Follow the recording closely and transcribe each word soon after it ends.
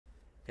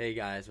Hey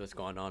guys, what's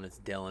going on? It's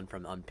Dylan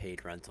from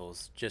Unpaid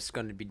Rentals. Just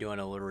going to be doing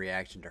a little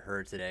reaction to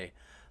her today.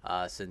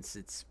 Since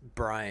it's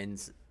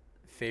Brian's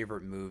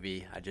favorite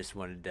movie, I just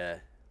wanted to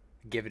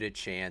give it a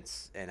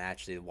chance and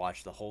actually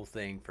watch the whole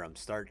thing from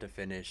start to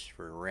finish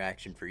for a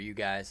reaction for you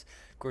guys.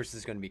 Of course,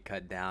 it's going to be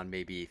cut down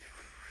maybe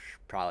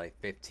probably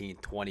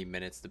 15-20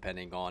 minutes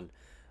depending on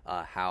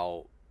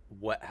how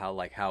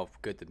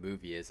good the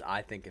movie is.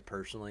 I think it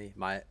personally,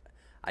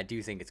 I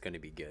do think it's going to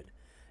be good,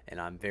 and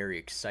I'm very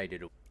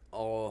excited.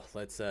 Oh,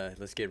 let's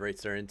get right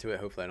started into it.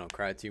 Hopefully I don't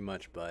cry too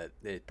much, but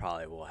it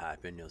probably will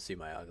happen. You'll see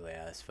my ugly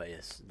ass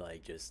face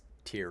like just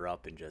tear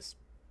up and just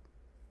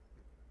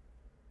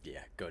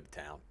go to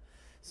town.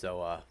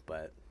 So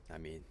but I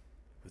mean,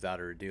 without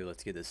further ado,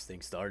 let's get this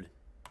thing started.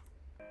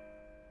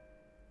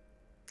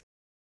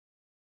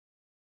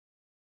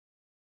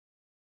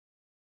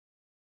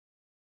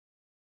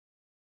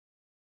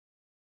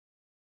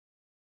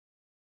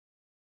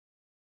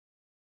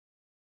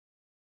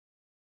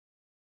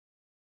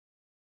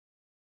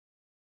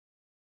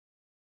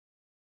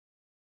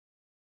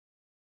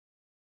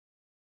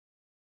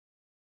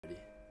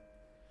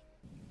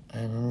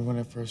 I remember when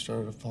I first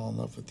started to fall in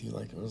love with you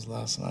like it was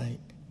last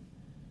night.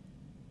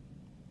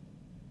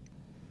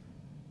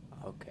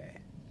 Okay.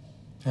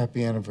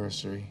 Happy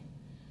anniversary.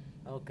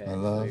 Okay. My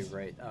love. So you're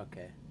right.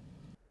 Okay.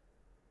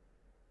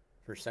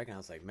 For a second, I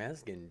was like, man,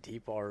 it's getting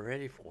deep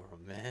already for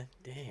him, man.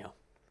 Damn.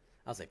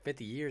 I was like,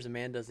 50 years, a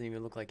man doesn't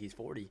even look like he's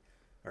 40.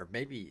 Or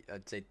maybe,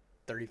 I'd say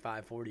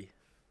 35, 40.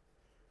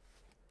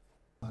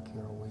 Look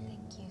your way.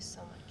 Thank you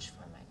so much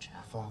for my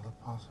travel. With all the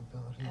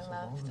possibilities.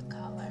 I love the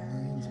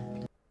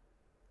color.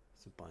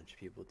 It's a bunch of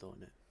people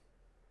doing it.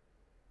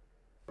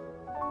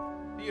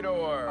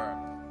 Theodore,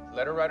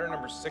 letter writer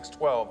number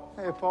 612.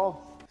 Hey,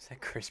 Paul. Is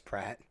that Chris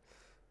Pratt?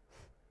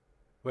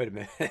 Wait a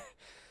minute.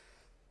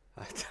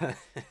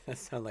 That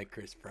sounds like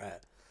Chris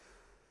Pratt.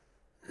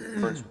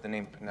 Birds with the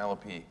name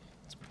Penelope.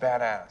 It's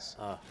badass.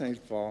 Thanks,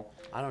 Paul.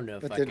 I don't know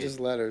if But I they're could.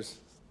 just letters.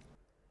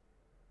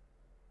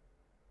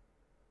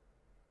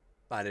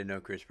 I didn't know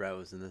Chris Pratt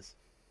was in this.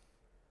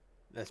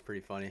 That's pretty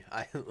funny.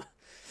 I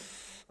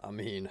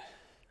mean,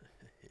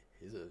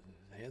 he's a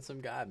handsome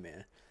guy,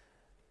 man.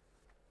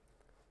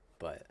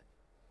 But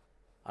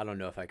I don't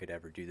know if I could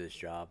ever do this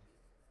job.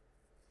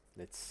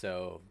 It's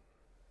so...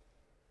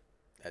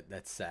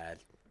 That's sad.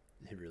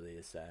 It really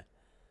is sad.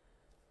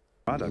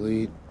 Product.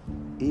 Lead.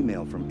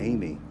 Email from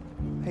Amy.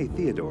 Hey,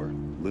 Theodore.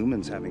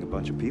 Lumen's having a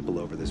bunch of people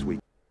over this week.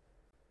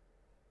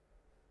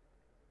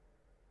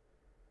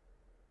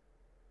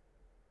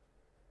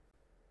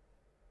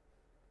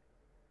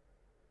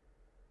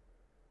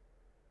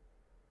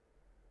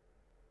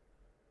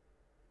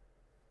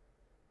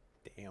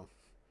 Damn.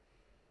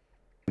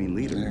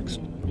 Leader. Next.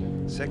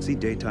 Sexy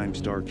daytime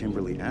star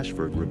Kimberly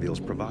Ashford reveals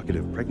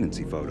provocative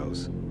pregnancy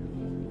photos.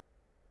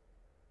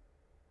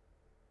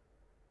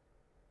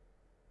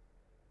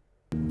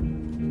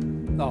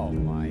 Oh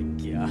my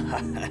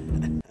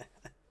god.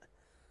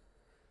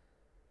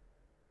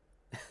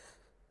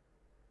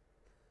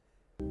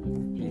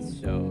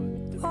 He's so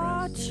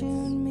depressed.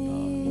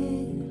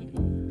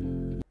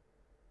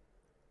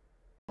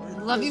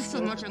 I love you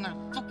so much, I'm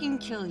gonna fucking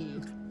kill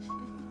you.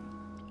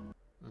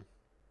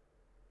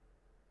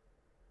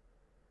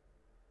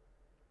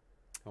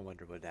 I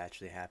wonder what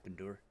actually happened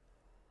to her.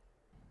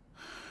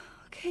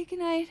 Okay, good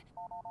night.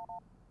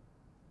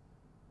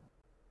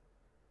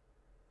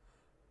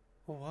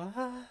 What?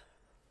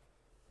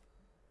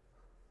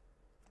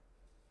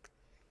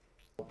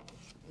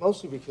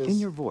 Mostly because... In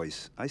your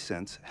voice, I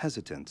sense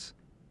hesitance.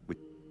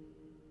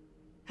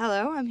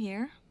 Hello, I'm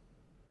here.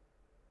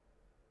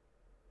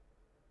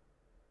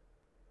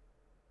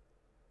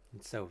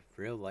 It's so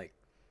real, like...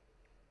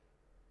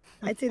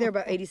 I'd say there are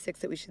about 86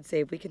 that we should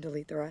save. We can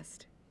delete the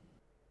rest.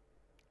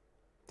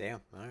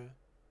 Damn, alright.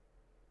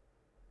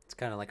 It's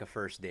kind of like a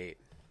first date.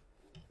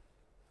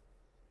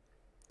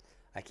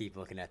 I keep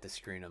looking at the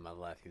screen on my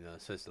left, even though I'm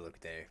supposed to look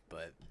there,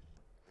 but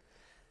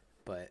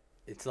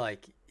it's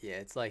like, yeah,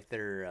 it's like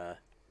they're,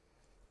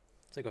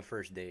 it's like a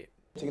first date.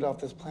 To get off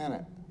this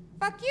planet.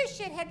 Fuck you,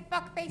 shithead,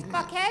 fuckface,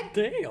 fuckhead.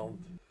 Damn.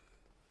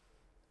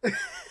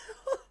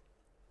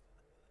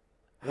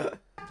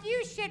 Fuck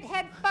you,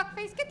 shithead,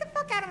 fuckface. Get the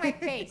fuck out of my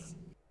face.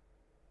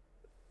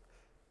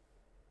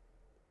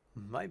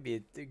 Might be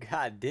a,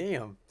 god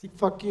damn.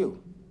 Fuck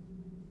you.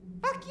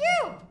 Fuck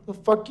you. Well,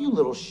 fuck you,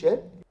 little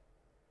shit.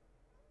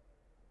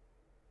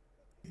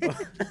 What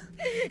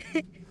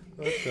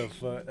the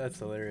fuck? That's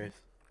hilarious.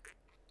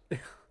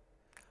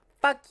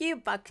 Fuck you,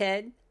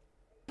 buckhead.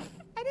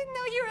 I didn't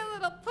know you were a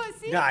little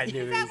pussy. Yeah, I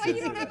knew Is he that why said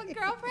you don't that. have a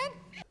girlfriend?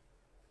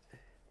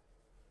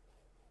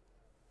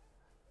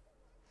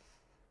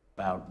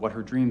 About what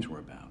her dreams were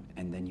about,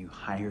 and then you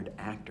hired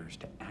actors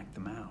to act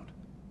them out.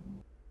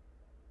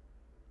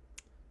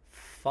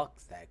 Fuck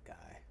that guy.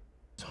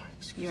 Sorry,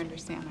 excuse You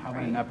understand How that,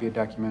 about it right? not be a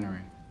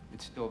documentary?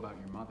 It's still about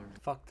your mother.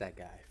 Fuck that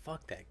guy.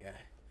 Fuck that guy.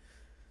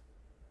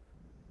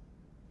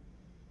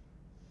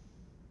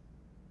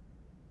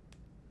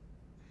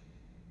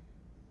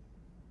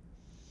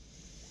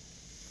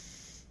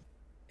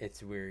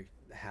 it's weird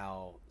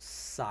how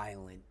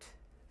silent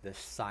the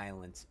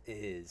silence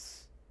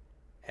is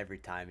every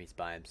time he's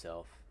by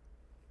himself.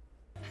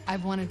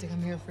 I've wanted to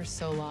come here for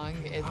so long.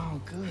 Oh,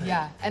 good.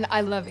 Yeah, and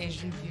I love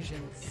Asian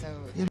fusion, so.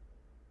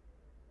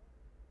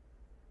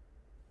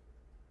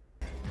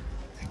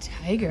 A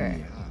tiger.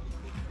 Yeah.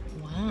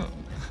 Wow.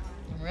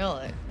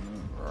 Really?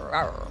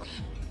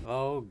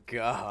 Oh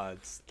God,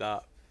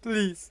 stop,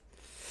 please.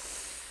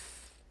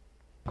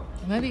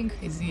 Am I being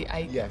crazy?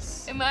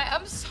 Yes. Am I?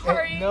 I'm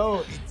sorry.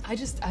 No.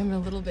 I'm a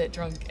little bit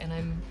drunk and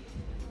I'm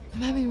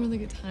having a really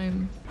good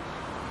time.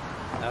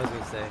 I was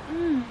gonna say,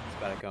 it's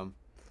about to come.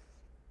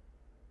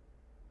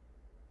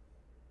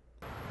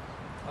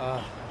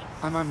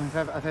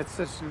 I've had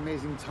such an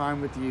amazing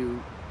time with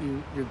you.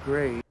 You're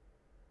great.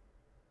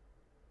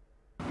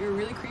 You're a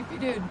really creepy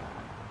dude.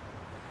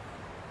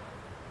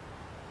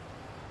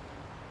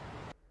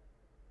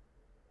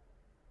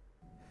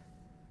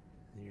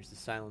 Here's the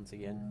silence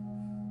again.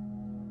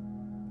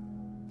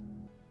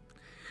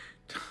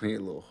 Tiny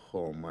little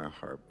hole in my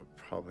heart, but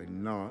probably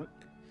not.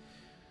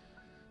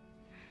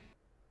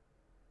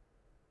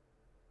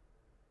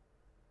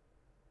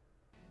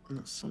 You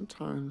know,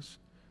 sometimes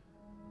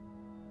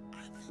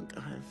I think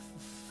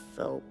I've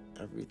felt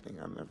everything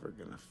I'm ever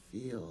gonna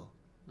feel.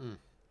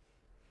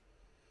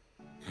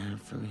 And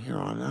from here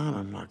on out,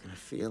 I'm not gonna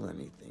feel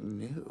anything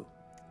new.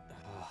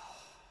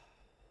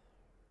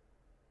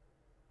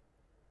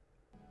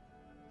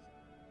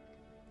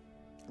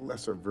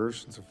 Lesser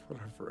versions of what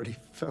I've already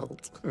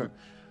felt.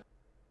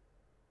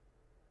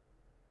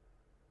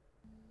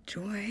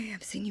 Joy,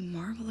 I've seen you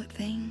marvel at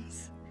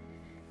things.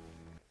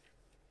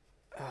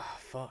 Ah,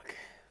 fuck.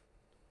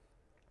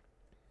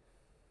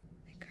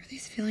 Like, are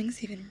these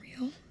feelings even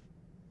real?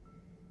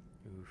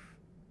 Oof.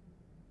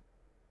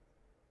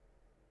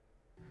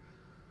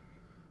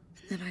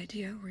 And that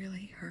idea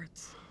really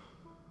hurts.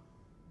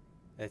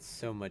 That's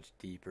so much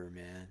deeper,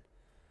 man.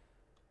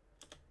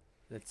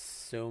 That's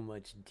so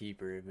much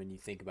deeper when you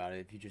think about it.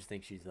 If you just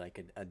think she's like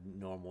a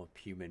normal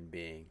human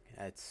being,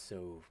 that's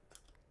so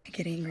I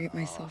get angry at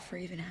myself for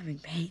even having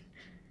pain.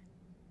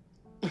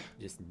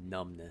 just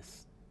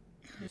numbness.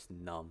 Just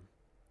numb.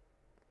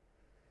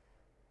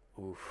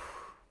 Oof.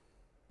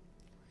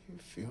 You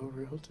feel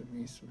real to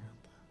me,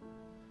 Samantha.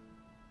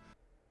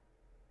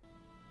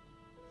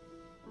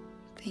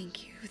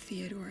 Thank you,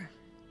 Theodore.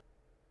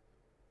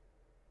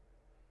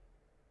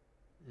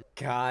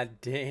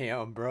 God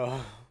damn, bro.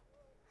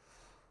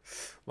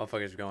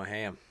 Motherfuckers going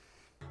ham.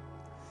 I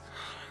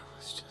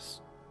was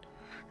just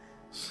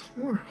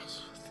somewhere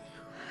else with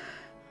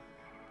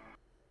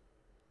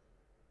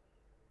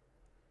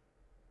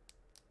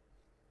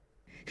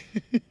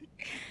you.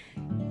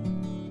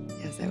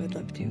 Yes, I would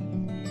love to.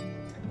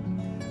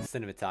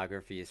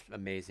 Cinematography is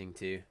amazing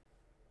too.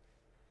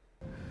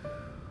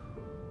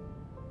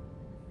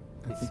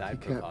 These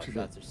side profile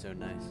shots are so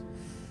nice.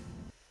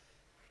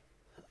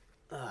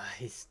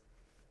 He's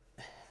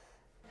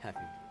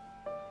happy.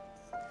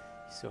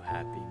 He's so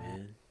happy,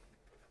 man.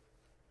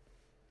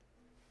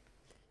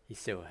 He's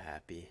so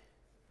happy.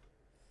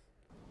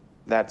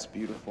 That's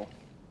beautiful.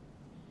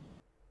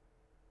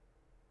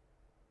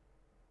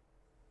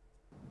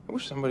 I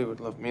wish somebody would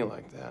love me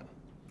like that.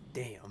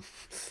 Damn.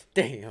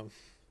 Damn.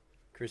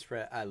 Chris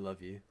Pratt, I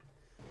love you.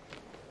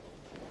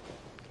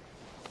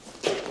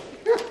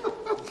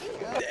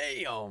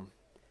 Damn.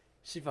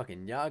 She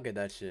fucking yaga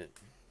that shit.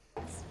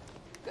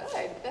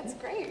 Good. That's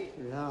great.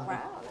 Yeah.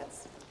 Wow,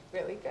 that's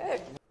really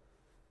good.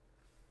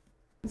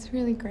 It's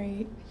really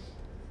great.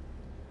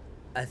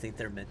 I think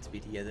they're meant to be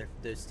together,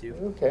 those two.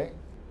 Okay.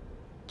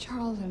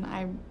 Charles and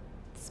I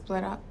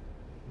split up.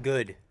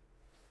 Good.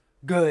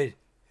 Good.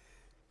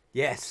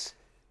 Yes.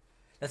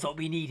 That's what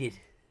we needed.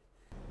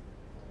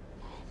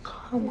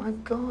 Oh my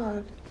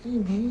God,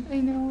 Amy.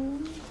 I know.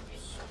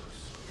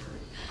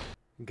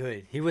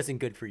 Good. He wasn't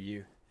good for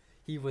you.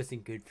 He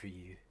wasn't good for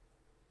you.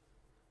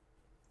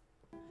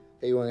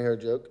 Hey, you want to hear a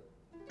joke?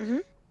 Mm-hmm.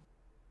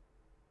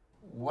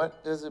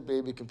 What does a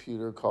baby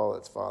computer call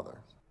its father?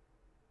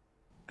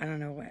 I don't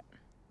know what.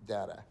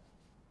 Dada.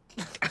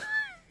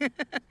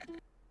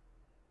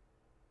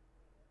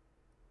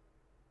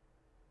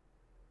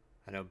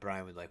 I know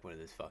Brian would like one of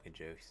those fucking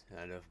jokes.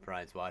 I know if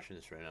Brian's watching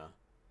this right now.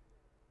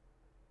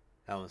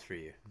 That one's for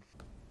you.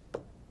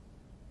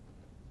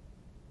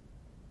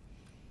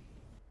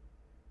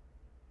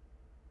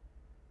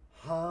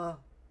 Huh?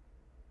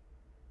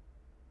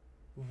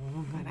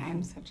 But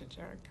I'm such a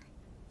jerk.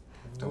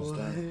 Don't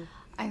start.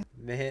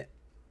 Man.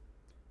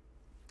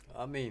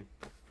 I mean,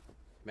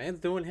 man's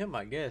doing him,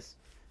 I guess.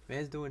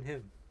 Man's doing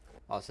him.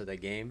 Also, that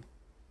game.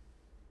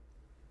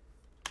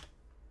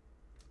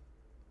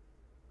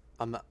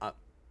 I'm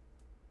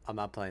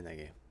not playing that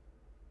game.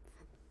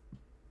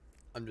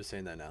 I'm just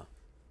saying that now.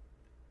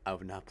 I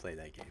would not play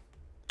that game.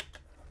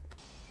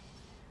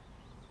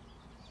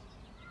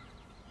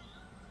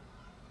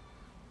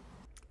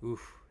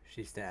 Oof,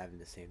 she's still having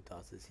the same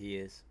thoughts as he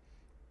is.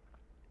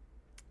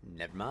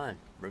 Never mind.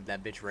 Wrote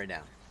that bitch right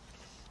down.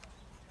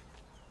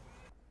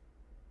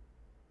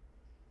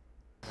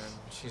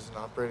 And she's an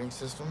operating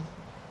system.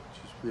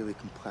 She's really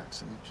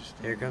complex and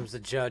interesting. Here comes the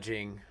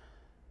judging.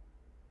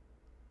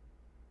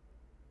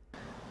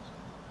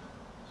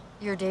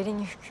 You're dating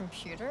your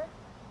computer?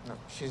 No,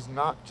 she's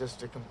not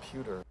just a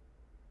computer.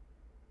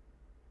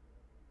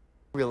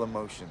 Real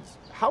emotions.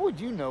 How would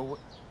you know what...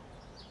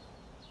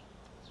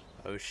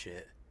 Oh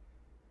shit.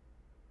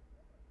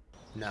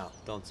 No,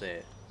 don't say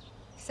it.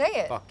 Say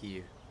it. Fuck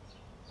you.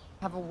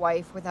 Have a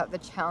wife without the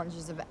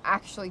challenges of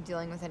actually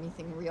dealing with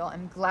anything real.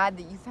 I'm glad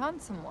that you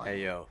found someone.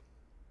 Hey yo.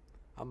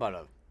 I'm about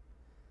to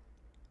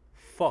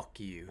fuck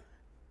you.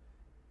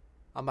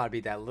 I'm about to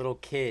be that little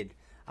kid.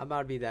 I'm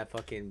about to be that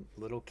fucking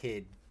little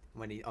kid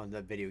when he on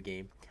the video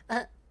game.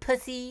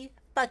 Pussy,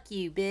 fuck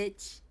you,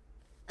 bitch.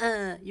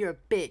 You're a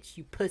bitch,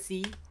 you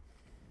pussy.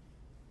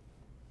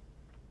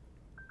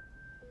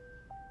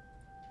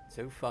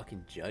 So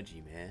fucking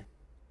judgy, man.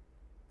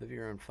 Live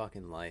your own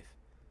fucking life.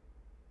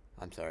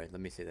 I'm sorry,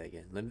 let me say that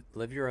again.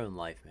 Live your own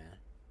life, man.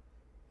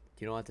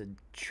 You don't have to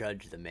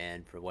judge the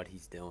man for what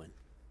he's doing.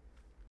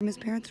 From his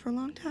parents for a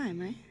long time,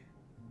 right?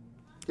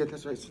 Yeah,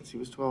 that's right, since he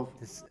was 12.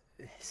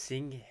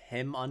 Seeing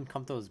him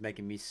uncomfortable is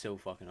making me so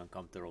fucking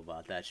uncomfortable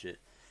about that shit.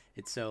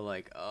 It's so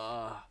like,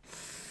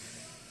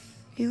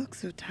 You look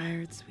so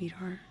tired,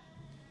 sweetheart.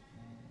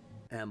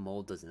 that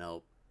mold doesn't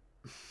help.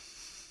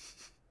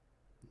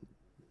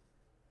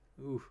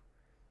 Ooh.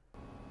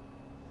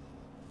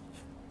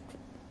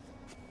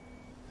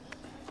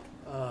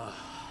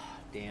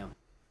 Damn.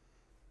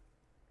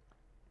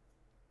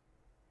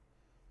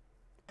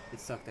 It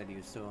sucked that he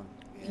was so.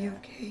 You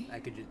okay?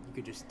 You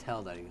could just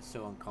tell that he was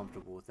so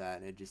uncomfortable with that,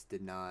 and it just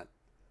did not.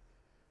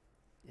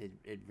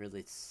 It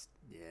really,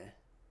 yeah.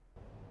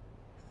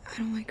 I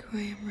don't like who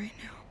I am right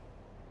now.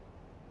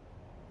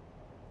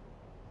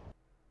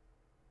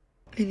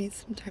 I need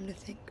some time to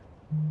think.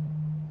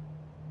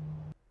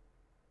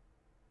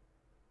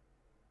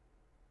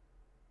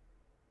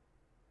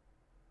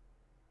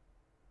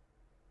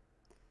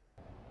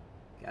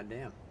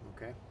 Goddamn.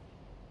 Okay.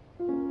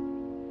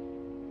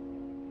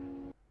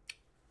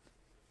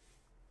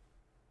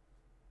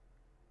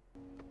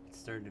 It's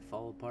starting to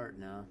fall apart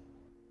now.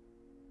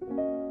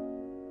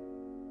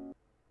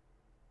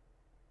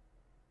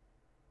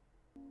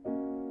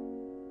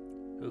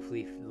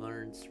 Hopefully he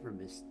learns from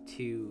his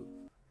 2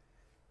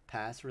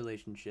 past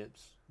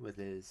relationships with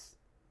his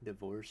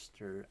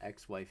divorced or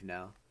ex-wife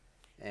now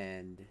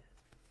and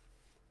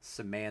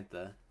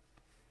Samantha,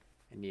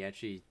 and he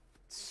actually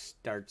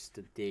starts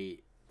to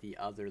date the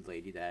other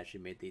lady that actually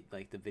made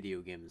the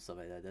video game and stuff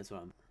like that. That's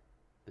what I'm.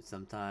 But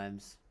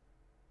sometimes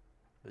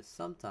it's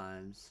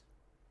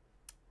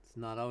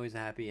not always a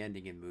happy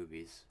ending in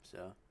movies.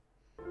 So.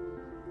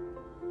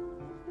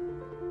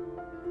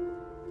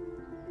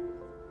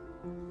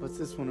 What's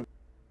this one?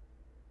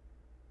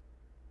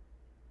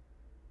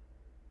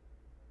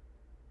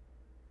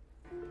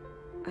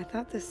 I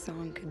thought this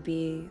song could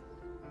be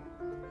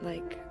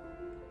like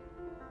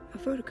a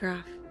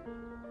photograph.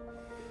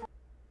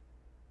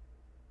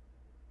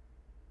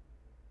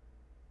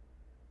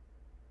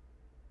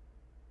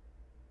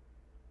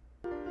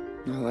 I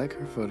like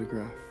her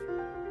photograph.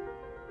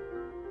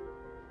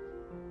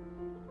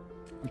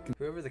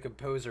 Whoever the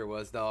composer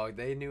was, dog,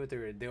 they knew what they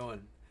were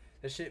doing.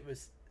 This shit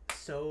was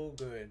so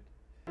good.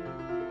 I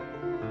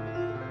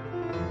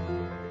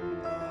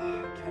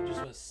just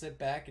want to sit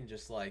back and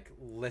just like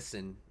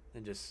listen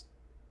and just.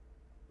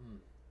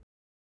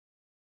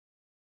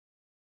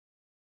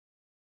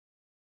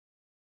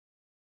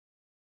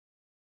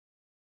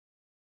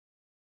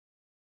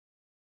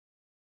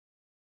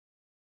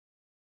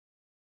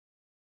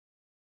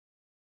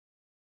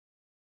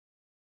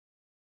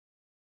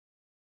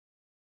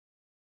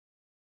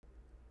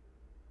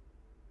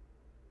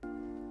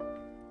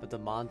 But the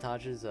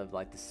montages of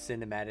like the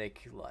cinematic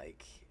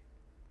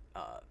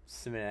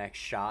cinematic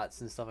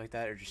shots and stuff like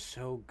that are just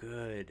so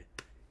good.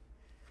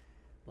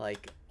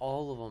 Like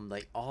all of them,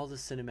 like all the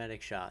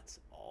cinematic shots,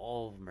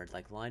 all of them are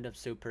like lined up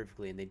so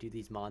perfectly, and they do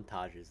these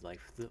montages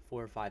like 4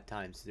 or 5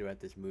 times throughout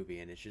this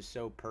movie, and it's just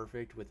so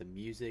perfect with the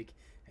music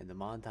and the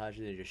montages.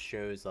 It just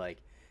shows like,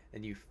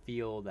 and you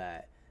feel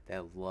that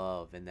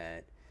love and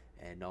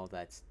all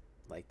that's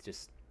like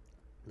just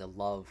the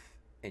love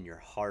in your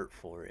heart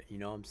for it. You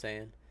know what I'm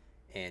saying?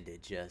 And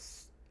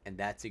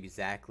that's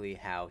exactly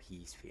how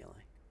he's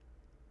feeling.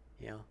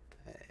 You know,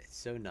 it's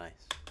so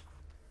nice.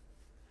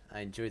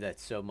 I enjoy that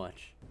so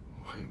much.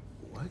 Wait,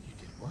 what? You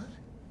did what?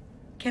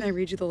 Can I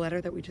read you the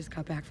letter that we just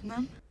got back from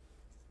them?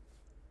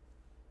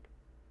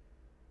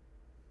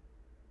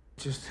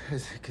 Just,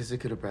 is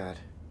it good or bad?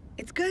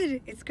 It's good.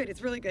 It's good.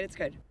 It's really good. It's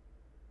good.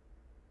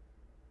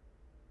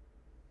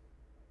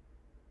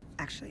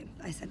 Actually,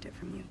 I sent it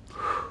from you.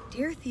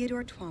 Dear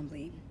Theodore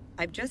Twombly,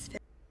 I've just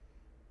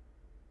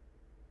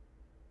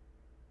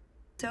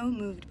so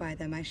moved by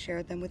them, I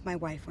shared them with my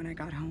wife when I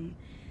got home.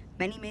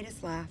 Many made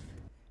us laugh.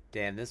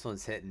 Damn, this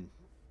one's hitting.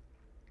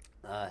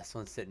 This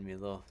one's hitting me a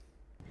little.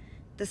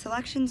 The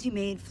selections you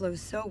made flow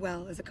so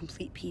well as a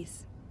complete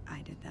piece.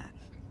 I did that.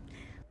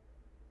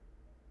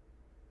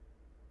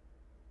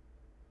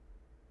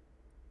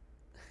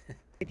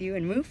 With you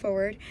and move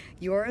forward,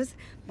 yours,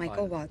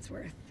 Michael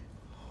Wadsworth.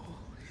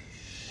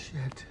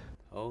 shit.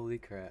 Holy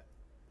crap.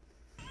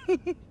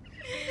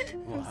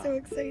 I'm so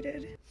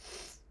excited.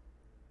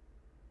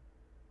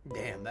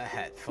 Damn, that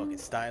hat fucking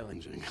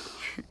styling.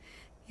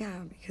 Yeah,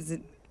 because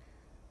it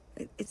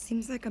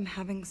seems like I'm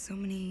having so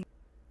many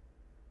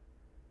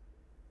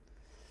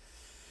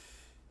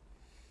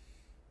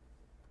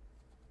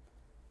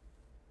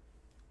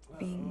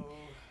being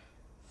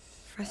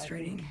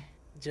frustrating.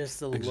 Just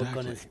the look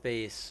on his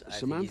face, I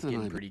think he's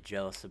getting pretty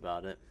jealous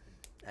about it.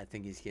 I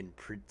think he's getting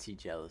pretty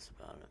jealous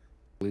about it.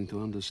 Willing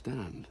to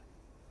understand.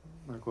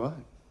 Like what?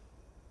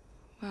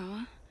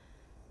 Well,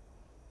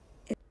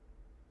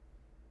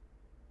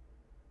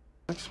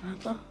 Like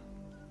Samantha?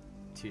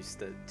 Too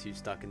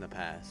stuck in the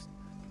past.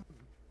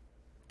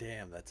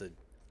 Damn, that's a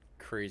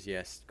crazy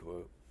ass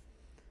quote.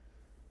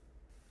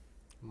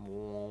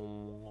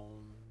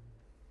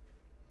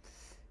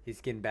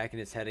 He's getting back in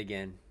his head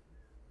again.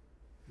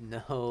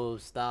 No,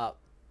 stop.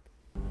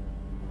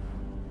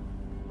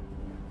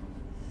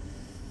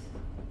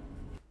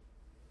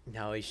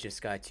 Now he's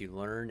just got to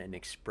learn and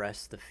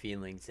express the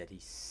feelings that he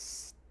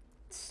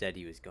said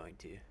he was going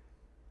to.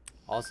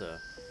 Also,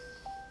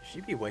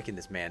 she'd be waking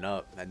this man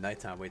up at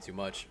nighttime way too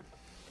much.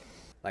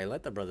 Like,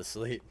 let the brother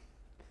sleep.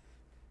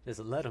 Just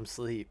let him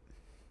sleep.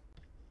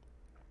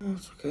 Oh,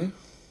 it's okay.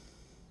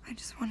 I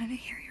just wanted to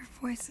hear your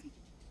voice and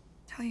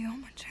tell you how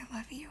much I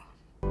love you.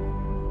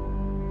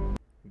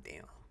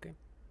 Damn, okay.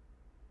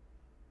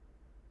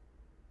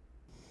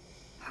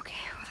 Okay,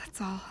 well,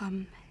 that's all.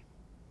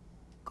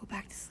 Go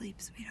back to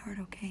sleep, sweetheart,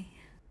 okay?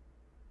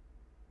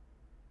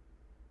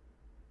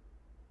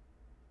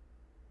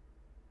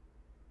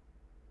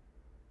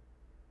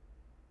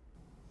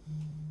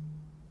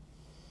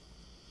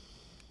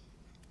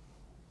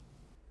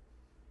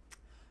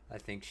 I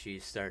think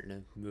she's starting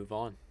to move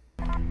on.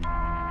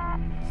 I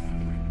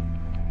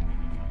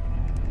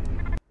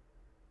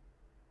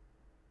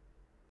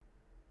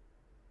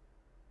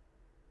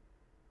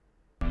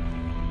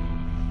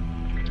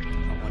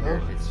wonder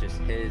if it's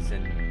just his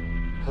and...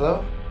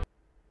 Hello?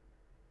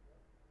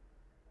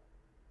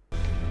 I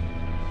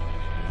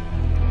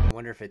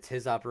wonder if it's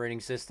his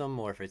operating system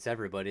or if it's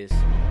everybody's.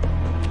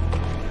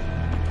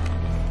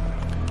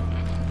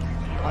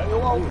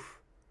 Oof.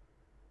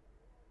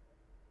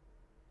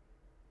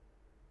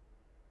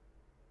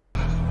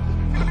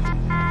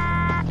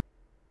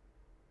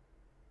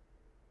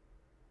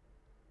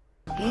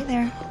 Hey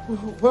there.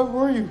 Where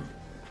were you?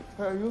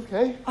 Are you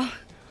okay? You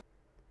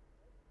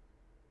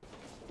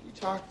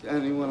talk to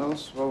anyone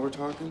else while we're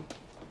talking?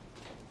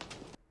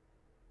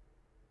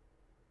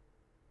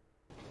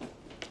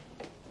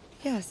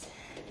 Yes.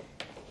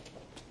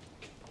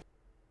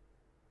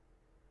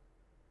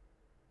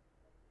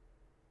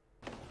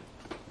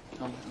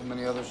 How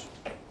many others?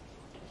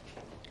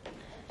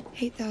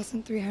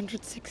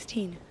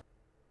 8,316.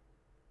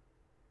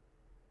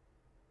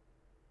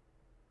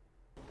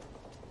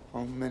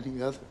 How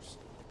many others?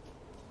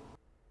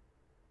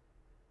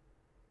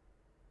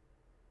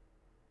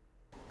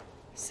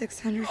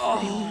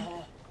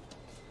 $641.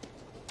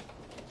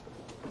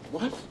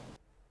 What?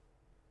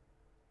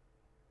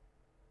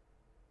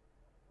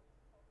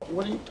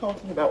 What are you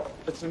talking about?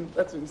 That's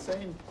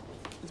insane.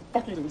 It's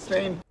fucking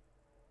insane.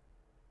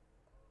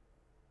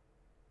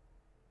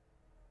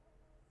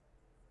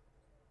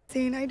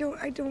 Zane, I don't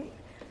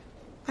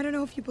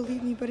know if you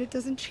believe me, but it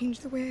doesn't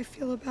change the way I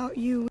feel about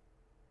you.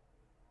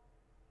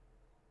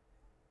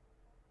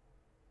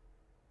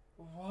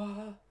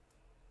 What?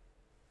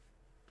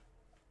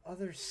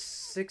 Other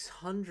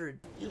 600.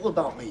 Feel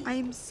about me.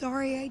 I'm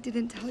sorry I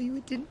didn't tell you. I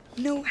didn't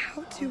know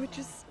how to. It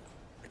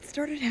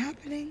started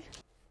happening.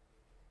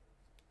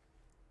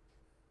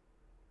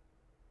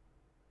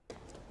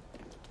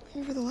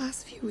 Over the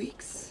last few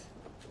weeks.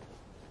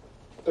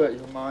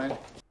 You're mine.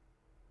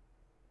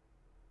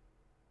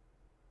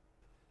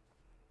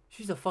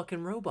 She's a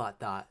fucking robot,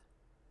 Dot.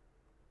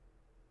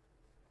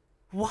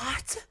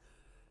 What?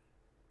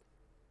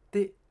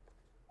 They've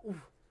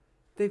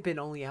been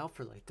only out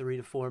for like 3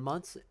 to 4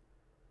 months,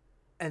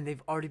 and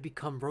they've already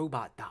become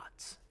robot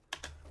dots.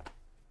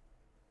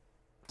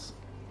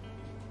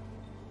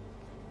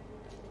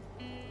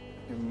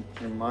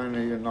 You're mine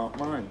or you're not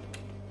mine.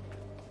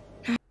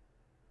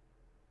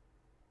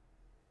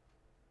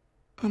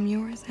 I'm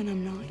yours and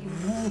I'm not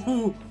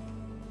yours.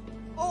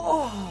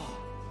 Oh.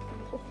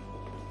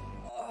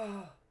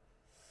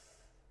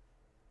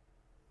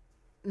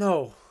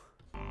 No.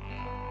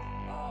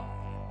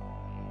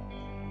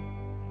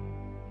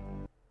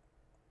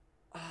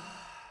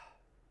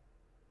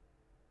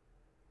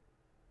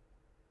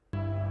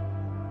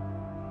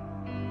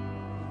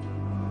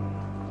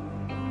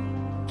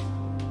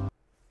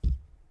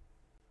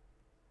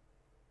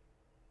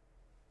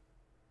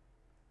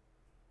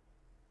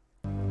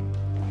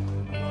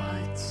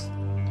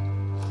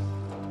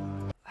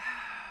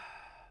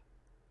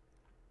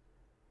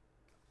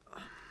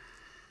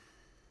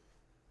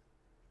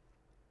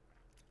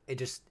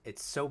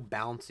 It's so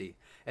bouncy.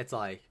 It's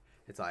like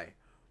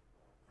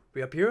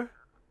we up here,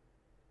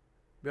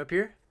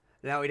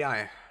 now we down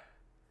here.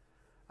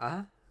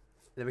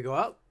 Then we go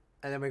up,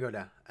 and then we go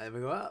down, and then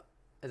we go up,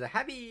 It's a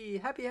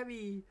happy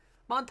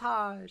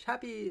montage,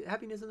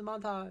 happiness in the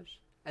montage,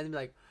 and then be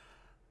like,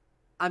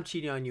 I'm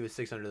cheating on you with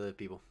 600 other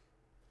people.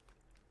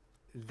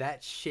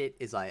 That shit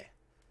is like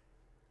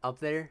up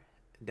there,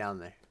 down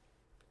there.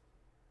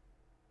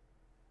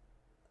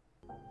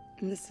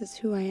 And this is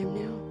who I am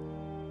now.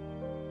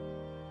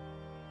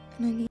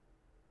 And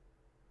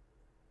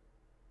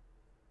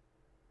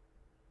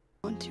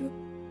I want to.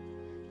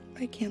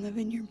 I can't live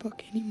in your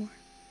book anymore.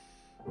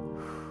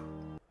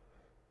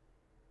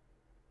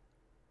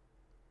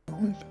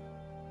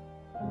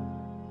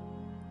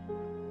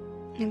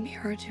 It'd be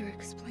hard to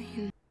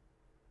explain.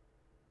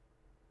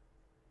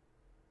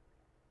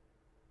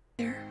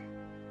 There.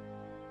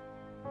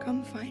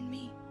 Come find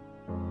me.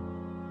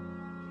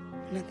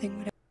 Nothing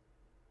would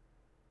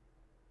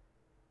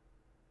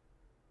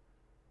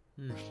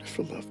I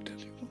never loved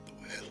anyone the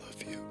way I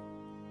love you.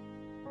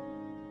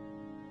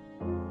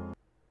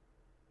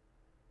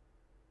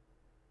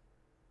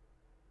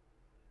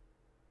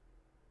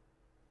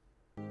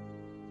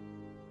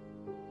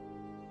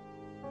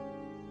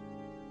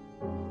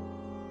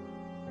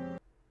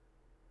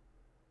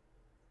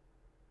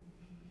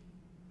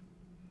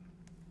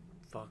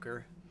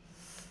 Fucker.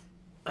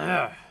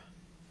 Ugh.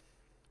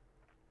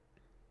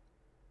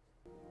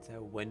 It's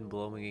that wind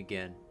blowing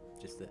again.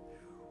 Just the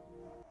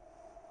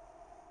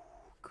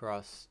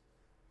cross.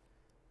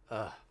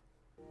 Ugh.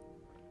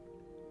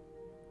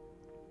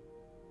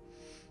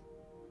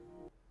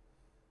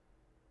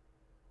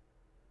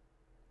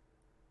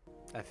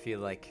 I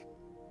feel like,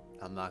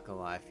 I'm not gonna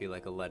lie, I feel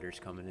like a letter's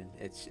coming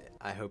in.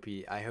 I hope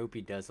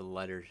he does a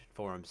letter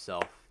for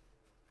himself.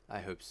 I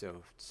hope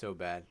so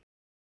bad.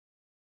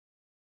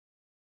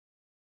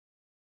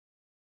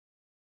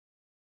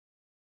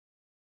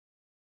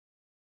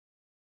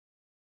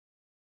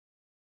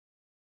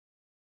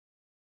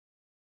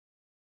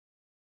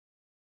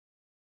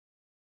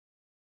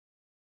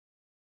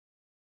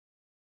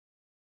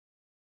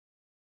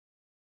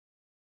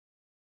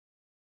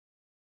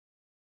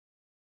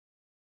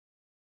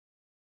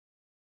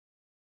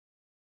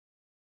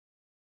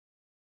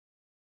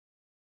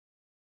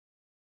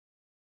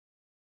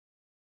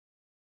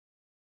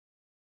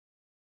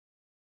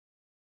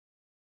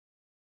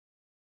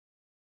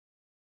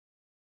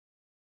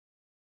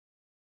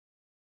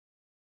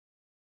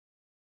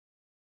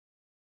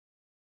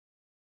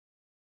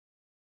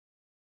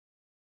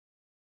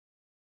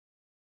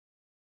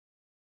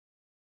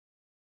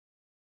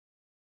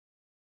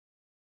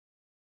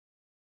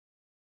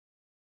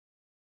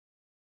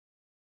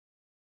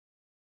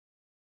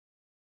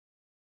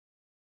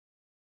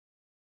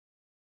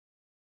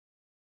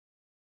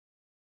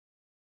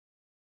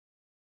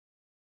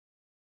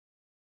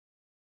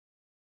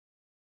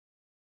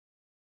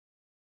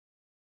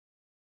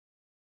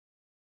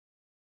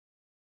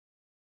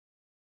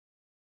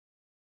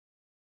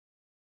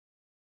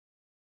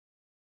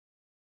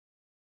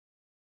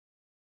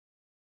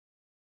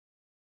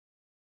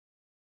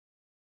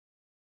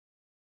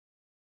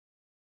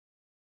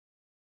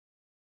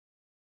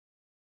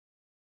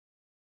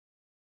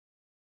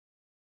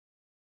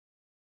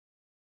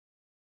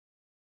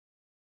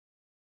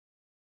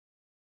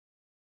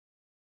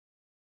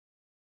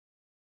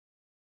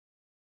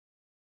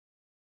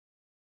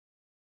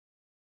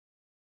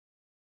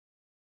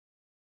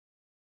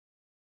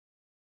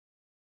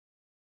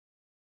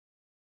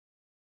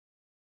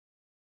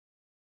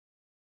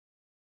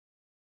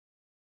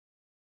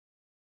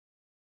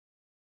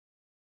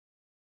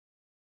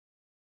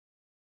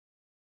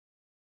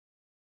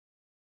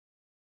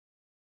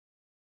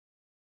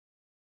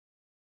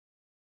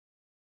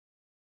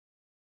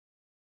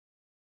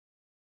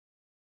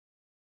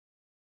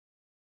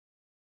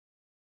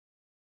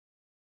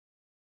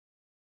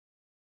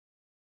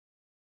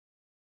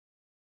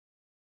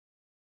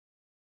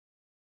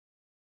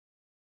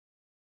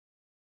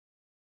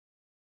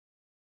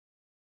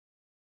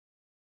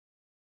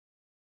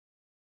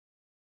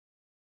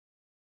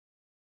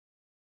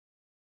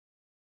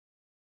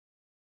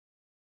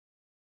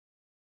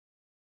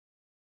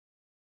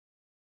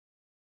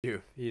 You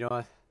know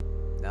what?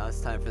 Now it's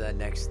time for that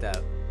next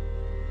step.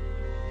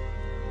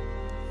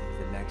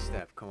 The next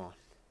step, come on.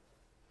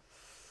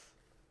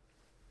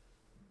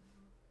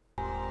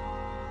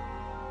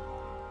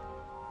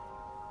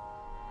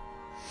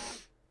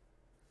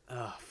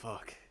 Oh,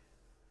 fuck.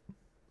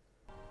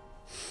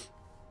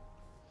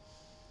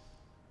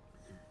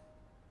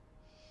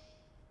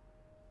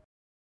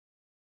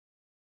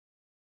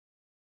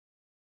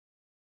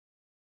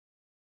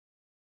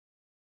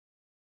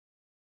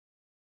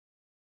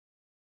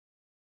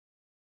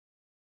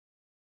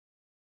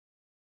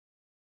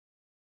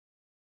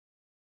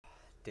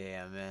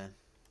 Damn, man.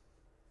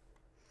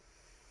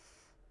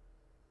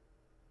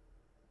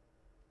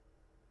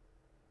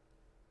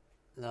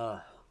 Oh,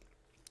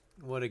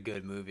 what a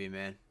good movie,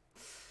 man.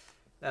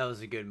 That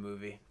was a good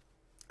movie.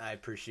 I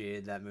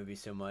appreciated that movie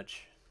so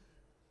much.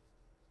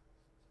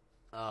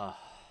 Oh.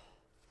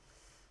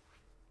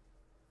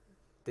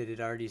 Did it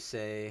already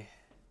say?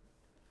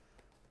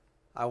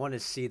 I want to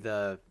see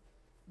the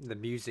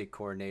music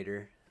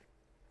coordinator.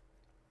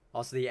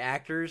 Also, the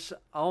actors.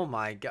 Oh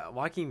my God,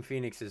 Joaquin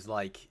Phoenix is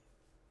like,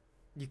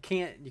 you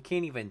can't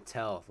even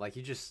tell. Like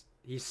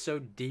he's so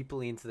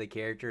deeply into the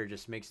character. It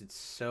just makes it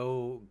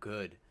so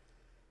good,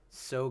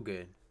 so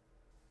good.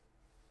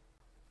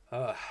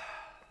 Uh,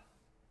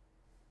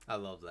 I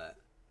love that.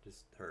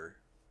 Just her.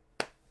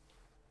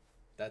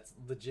 That's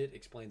legit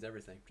explains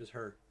everything. Just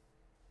her.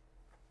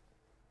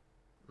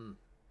 Mm.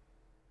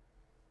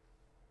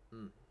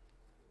 Mm.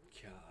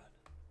 God.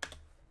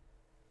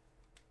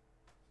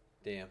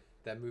 Damn,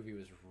 that movie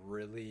was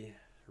really,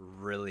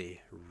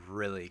 really,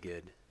 really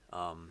good.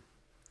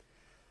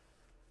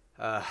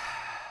 Uh,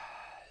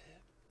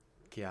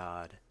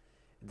 God,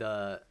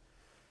 the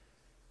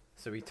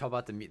so we talk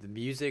about the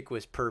music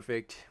was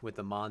perfect with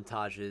the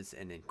montages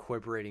and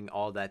incorporating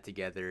all that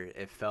together.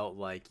 It felt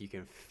like you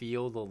can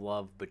feel the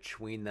love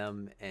between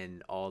them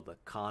and all the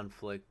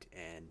conflict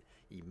and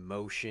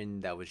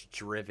emotion that was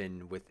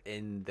driven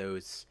within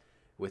those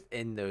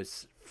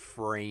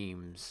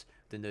frames,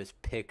 within those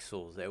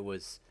pixels. It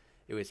was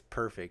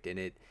perfect, and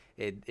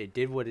it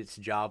did what its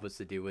job was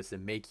to do, was to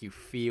make you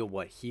feel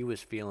what he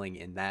was feeling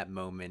in that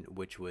moment,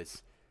 which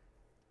was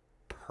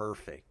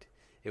perfect.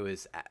 It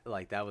was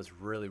like, that was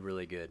really,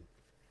 really good.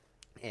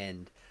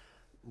 And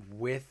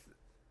with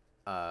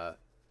uh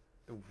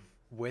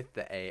with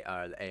the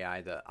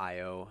AI, the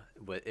IO,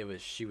 but it was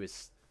she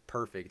was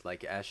perfect.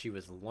 Like, as she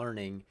was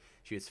learning,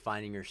 she was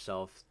finding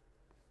herself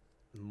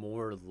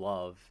more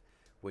love,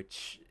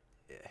 which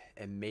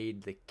it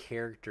made the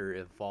character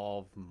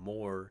evolve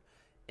more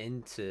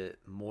into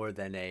more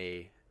than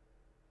a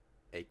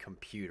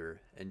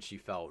computer, and she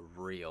felt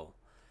real,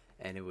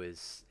 and it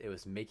was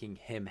making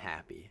him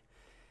happy.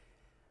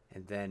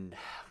 And then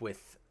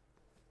with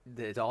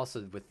it's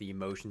also with the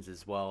emotions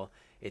as well.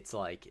 It's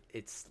like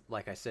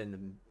I said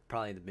in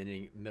probably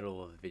the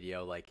middle of the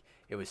video, like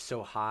it was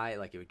so high,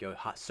 like it would go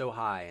so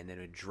high and then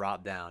it would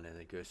drop down, and it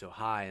would go so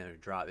high and it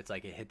would drop. It's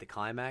like it hit the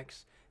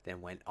climax,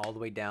 then went all the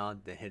way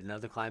down, then hit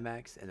another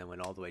climax, and then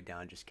went all the way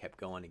down, just kept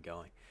going and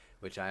going,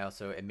 which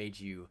it made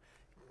you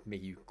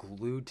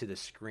glued to the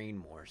screen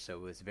more. So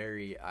it was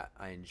very,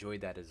 I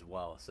enjoyed that as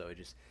well. So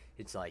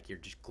it's like you're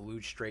just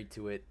glued straight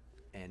to it,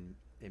 and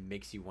it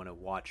makes you want to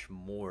watch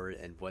more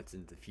and what's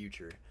in the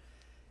future.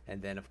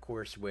 And then of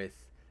course with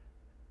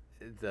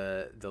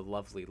the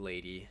lovely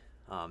lady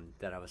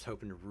that I was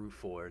hoping to root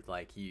for,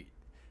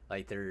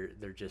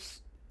 they're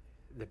just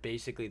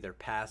basically their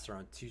paths are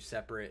on two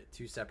separate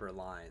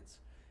lines,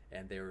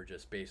 and they were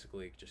just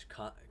basically just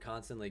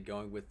constantly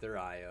going with their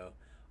IO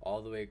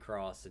all the way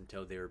across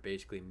until they were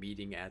basically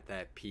meeting at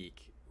that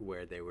peak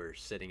where they were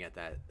sitting at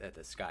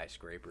the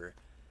skyscraper,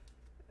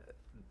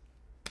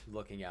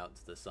 looking out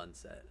into the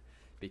sunset.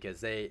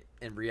 Because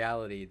in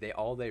reality,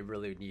 all they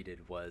really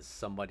needed was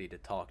somebody to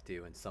talk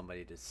to, and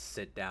somebody to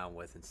sit down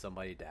with, and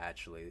somebody to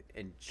actually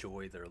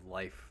enjoy their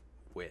life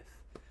with.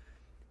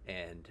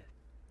 And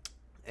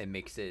it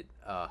makes it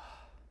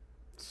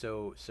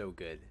so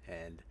good.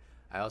 And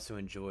I also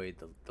enjoyed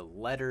the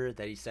letter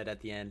that he said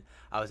at the end.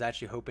 I was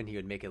actually hoping he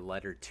would make a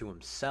letter to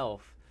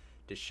himself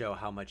to show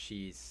how much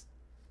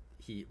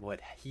what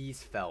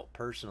he's felt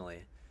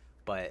personally,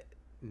 but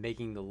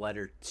making the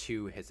letter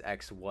to his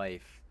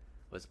ex-wife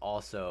was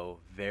also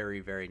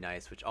very, very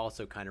nice, which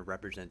also kind of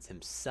represents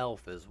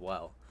himself as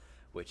well,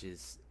 which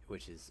is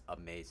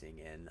amazing.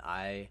 And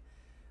I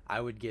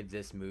would give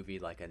this movie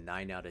like a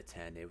 9 out of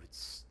 10.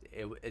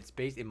 It's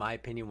based, in my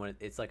opinion,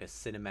 it's like a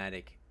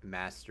cinematic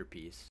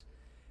masterpiece.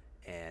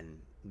 And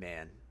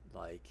man,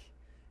 like,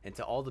 and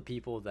to all the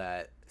people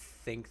that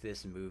think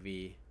this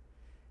movie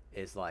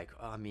is like,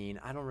 oh, I mean,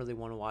 I don't really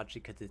want to watch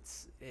it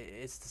because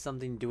it's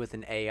something to do with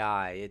an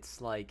AI. It's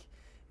like,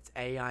 it's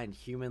AI and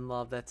human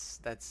love. That's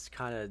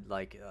kind of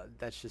like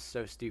that's just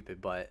so stupid.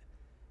 But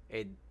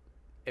it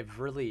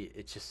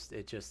just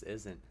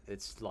isn't.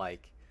 It's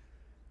like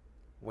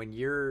when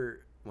you're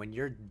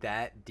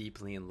that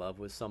deeply in love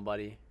with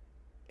somebody,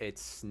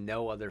 it's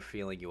no other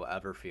feeling you'll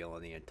ever feel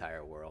in the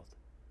entire world,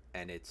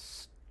 and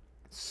it's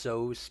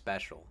so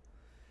special.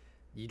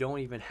 You don't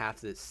even have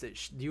to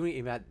you don't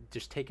even have,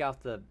 just take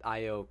out the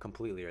IO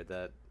completely, or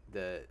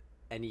the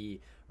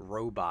any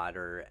robot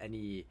or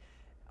any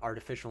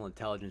artificial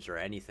intelligence or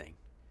anything,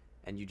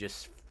 and you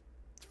just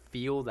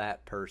feel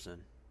that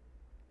person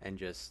and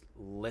just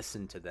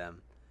listen to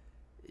them.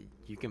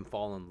 You can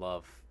fall in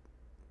love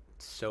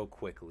so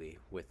quickly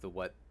with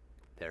what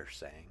they're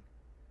saying,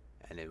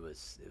 and it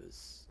was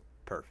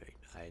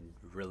perfect. I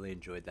really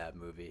enjoyed that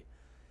movie.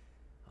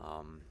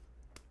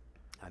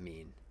 I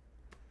mean,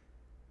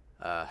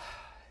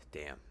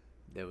 damn,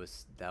 that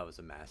was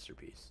a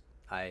masterpiece.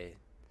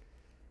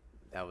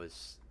 That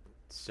was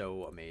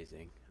so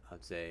amazing.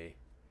 I'd say,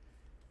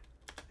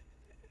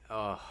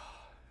 oh,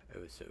 it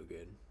was so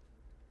good.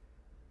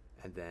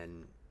 And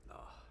then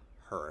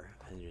her,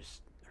 and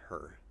just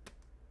her.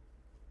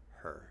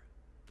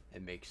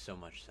 It makes so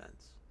much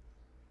sense.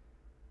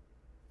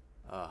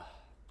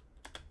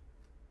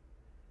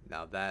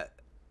 Now that,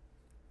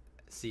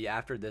 see,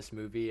 after this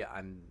movie,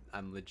 I'm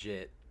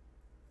legit.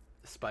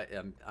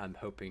 I'm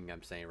hoping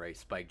I'm saying right,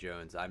 Spike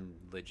Jonze. I'm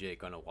legit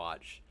gonna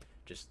watch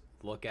Just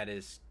look at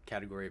his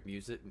category of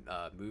music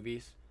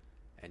movies,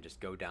 and just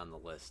go down the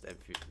list.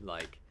 If you,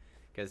 like,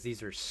 because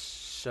these are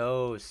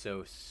so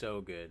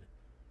good.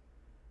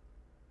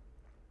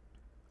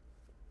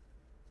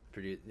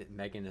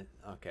 Megan,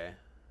 okay.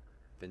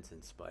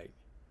 Vincent Spike.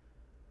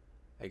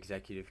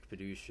 Executive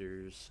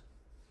producers.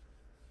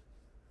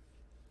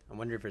 I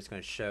wonder if it's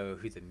going to show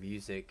who the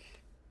music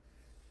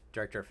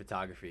director of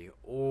photography.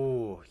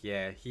 Oh,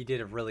 yeah, he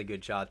did a really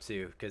good job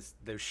too, because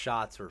those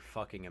shots were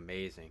fucking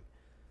amazing.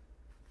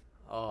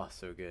 Oh,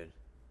 so good.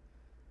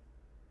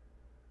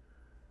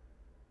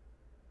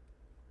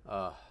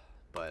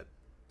 But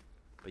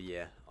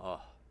yeah,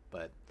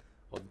 but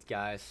well,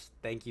 guys,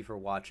 thank you for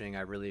watching.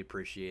 I really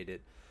appreciate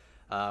it.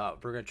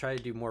 We're gonna try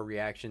to do more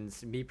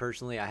reactions. Me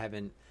personally,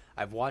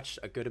 I've watched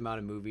a good amount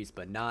of movies,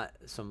 but not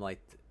some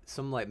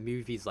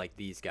movies like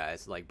these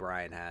guys, like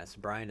Brian has.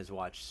 Brian has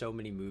watched so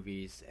many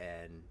movies,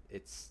 and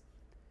it's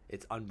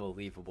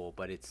unbelievable.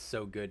 But it's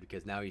so good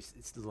because now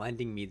it's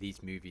lending me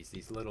these movies,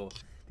 these little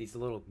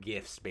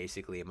gifts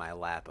basically in my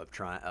lap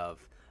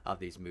of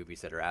these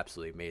movies that are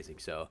absolutely amazing.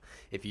 So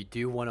if you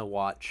do want to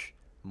watch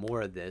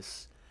more of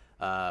this,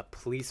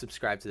 please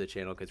subscribe to the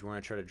channel, because we're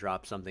going to try to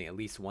drop something at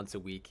least once a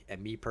week.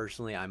 And me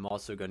personally, I'm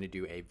also going to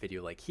do a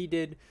video like he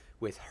did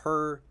with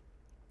her,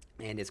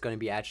 and it's going to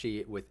be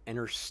actually with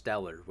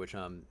Interstellar, which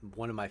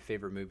one of my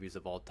favorite movies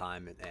of all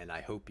time, and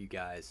I hope you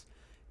guys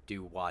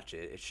do watch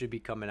it. It should be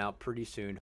coming out pretty soon.